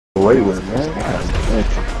away with it, man.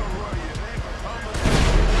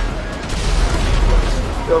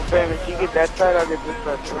 Yo, fam, if you get that side, I'll get this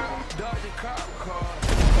side.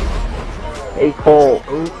 Hey, Cole.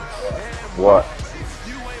 What?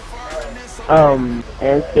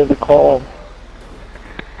 Answer the call.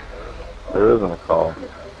 There isn't a call.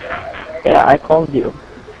 Yeah, I called you.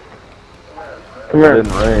 Come It here.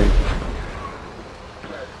 didn't ring.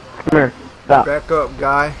 Come here. Stop. Back up,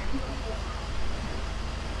 guy.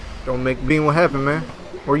 Don't make Bean what happened, man.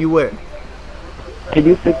 Where you at? Could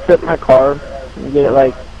you fix up my car and get it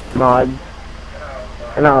like mods?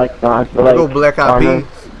 Or not like mods, but like Go Black Eyed armor. Peas.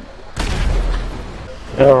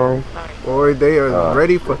 Boy, they are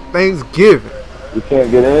ready for Thanksgiving. You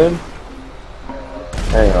can't get in?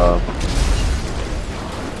 Hang on.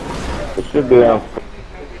 It should be on.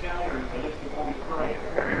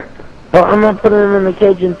 Well, I'm gonna put him in the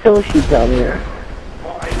cage until she's down here.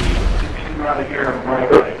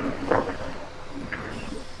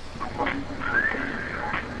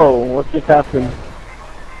 Oh, what just happened?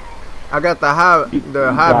 I got the high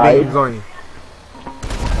died? beams on you.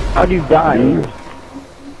 How'd you die?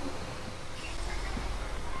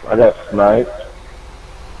 I got sniped.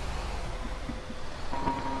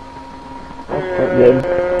 That's not good.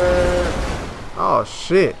 Oh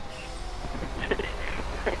shit.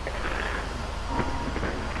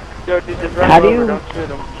 Yo, dude, just run How him do over, you- don't shoot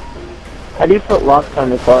him. How do you put locks on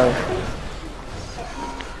the car?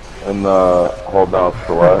 And hold down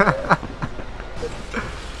select.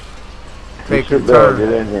 You Take your should be able to turn.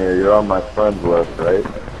 get in here. You're on my friends list, right?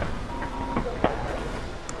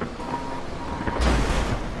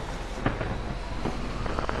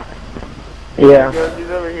 Yeah. Yo, he's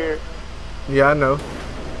over here. Yeah, I know.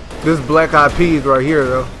 This Black Eyed Peas right here,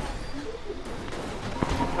 though.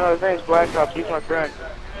 No, his name's Black Ops. He's my friend.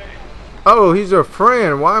 Oh, he's your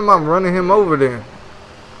friend. Why am I running him over then?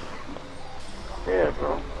 Yeah,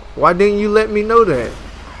 bro. Why didn't you let me know that?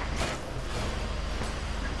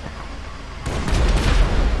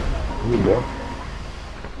 Here you go.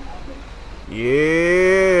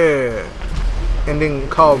 Yeah. And then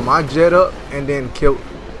called my jet up and then killed.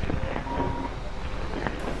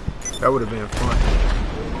 That would have been fun.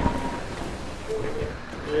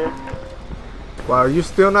 Yeah. Wow, are you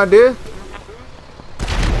still not dead?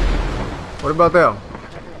 What about that one?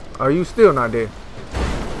 Are you still not dead?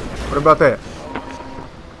 What about that?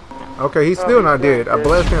 Okay, he's still not dead. I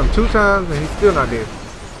blasted him 2 times and he's still not dead.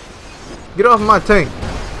 Get off my tank.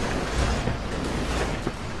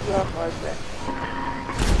 Get off my back.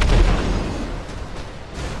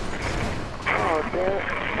 Oh, damn it.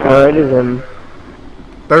 Alright, is him.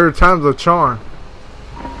 3rd time's a charm.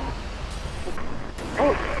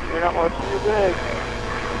 Oh, you're not watching your bag.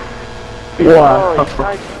 Wow. Oh,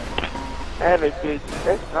 nice. Havoc, dude.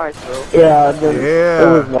 That's nice, bro. Yeah, the, Yeah. it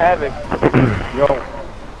was Havoc. Yo.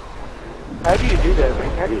 How do you do that,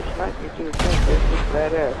 man? How do you snipe me to the tank? That's just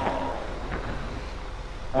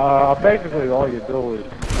badass. Basically all you do is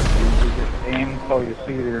you just aim so you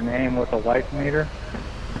see your name with a life meter.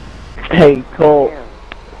 Hey, Cole, Damn.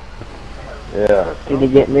 Yeah. did you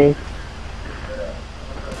get me?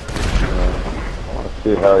 I want to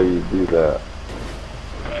see how you do that.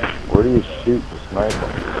 Where do you shoot the sniper?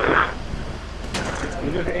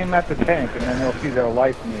 You just aim at the tank and then you'll see their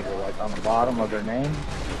life meter like on the bottom of their name.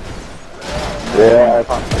 Yeah.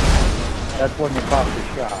 That's when you pop the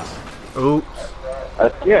shot. Oops.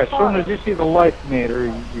 Yeah, as soon as you see the life meter,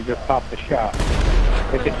 you just pop the shot.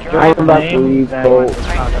 If it's just I'm the about to name, leave, then Cole. it's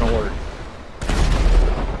not going to work.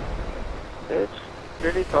 It's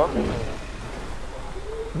really talking.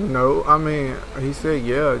 No, I mean, he said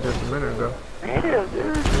yeah just a minute ago. Damn, dude. You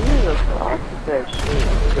need to stop with that shit.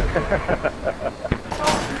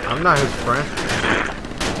 I'm not his friend.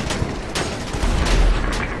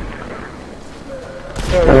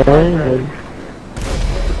 Yo, man.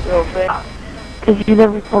 Because you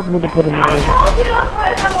never told me to put him in.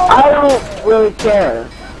 I don't really care.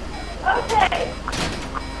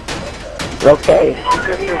 Okay.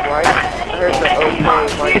 Because your wife, I heard the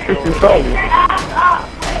okay wife This is going. right.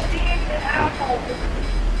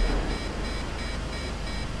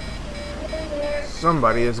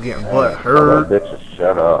 Somebody is getting butt That hurt. bitch just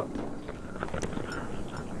shut up.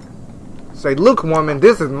 Say, look, woman,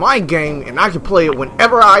 this is my game and I can play it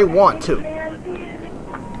whenever I want to.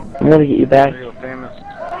 I'm gonna get you back. Real famous.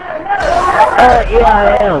 Yeah,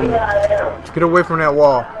 I am. Get away from that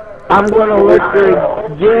wall. I'm gonna literally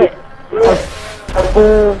get a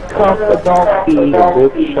full cup of dog feed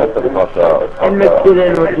Bitch, shut the fuck up. and mix it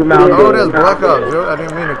in with your mouth. Oh, that's Black Ops, yo. I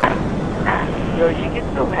didn't mean to. Yo, you get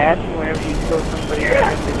so happy whenever you kill somebody.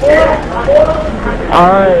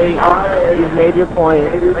 Alright, you've made your point.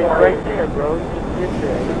 Like right there, bro. Just sit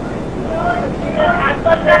there.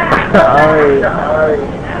 Alright.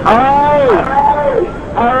 Alright!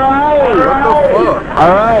 Alright! What the fuck?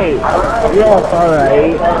 Alright. Yes,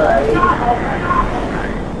 alright.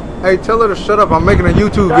 Hey, tell her to shut up. I'm making a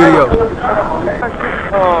YouTube video.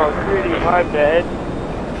 Oh, pretty, my bad.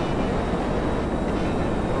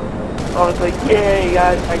 I was like,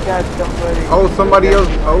 yeah, I got somebody. Oh, somebody else.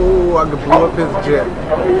 Oh, I could blow up his jet.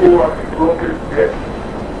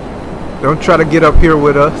 Don't try to get up here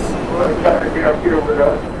with us.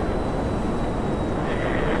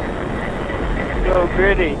 Yo,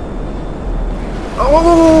 Gritty.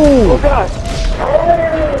 Oh! Oh, God.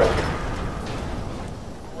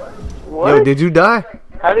 What? Yo, did you die?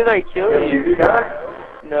 How did I kill you?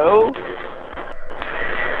 No.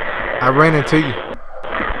 I ran into you.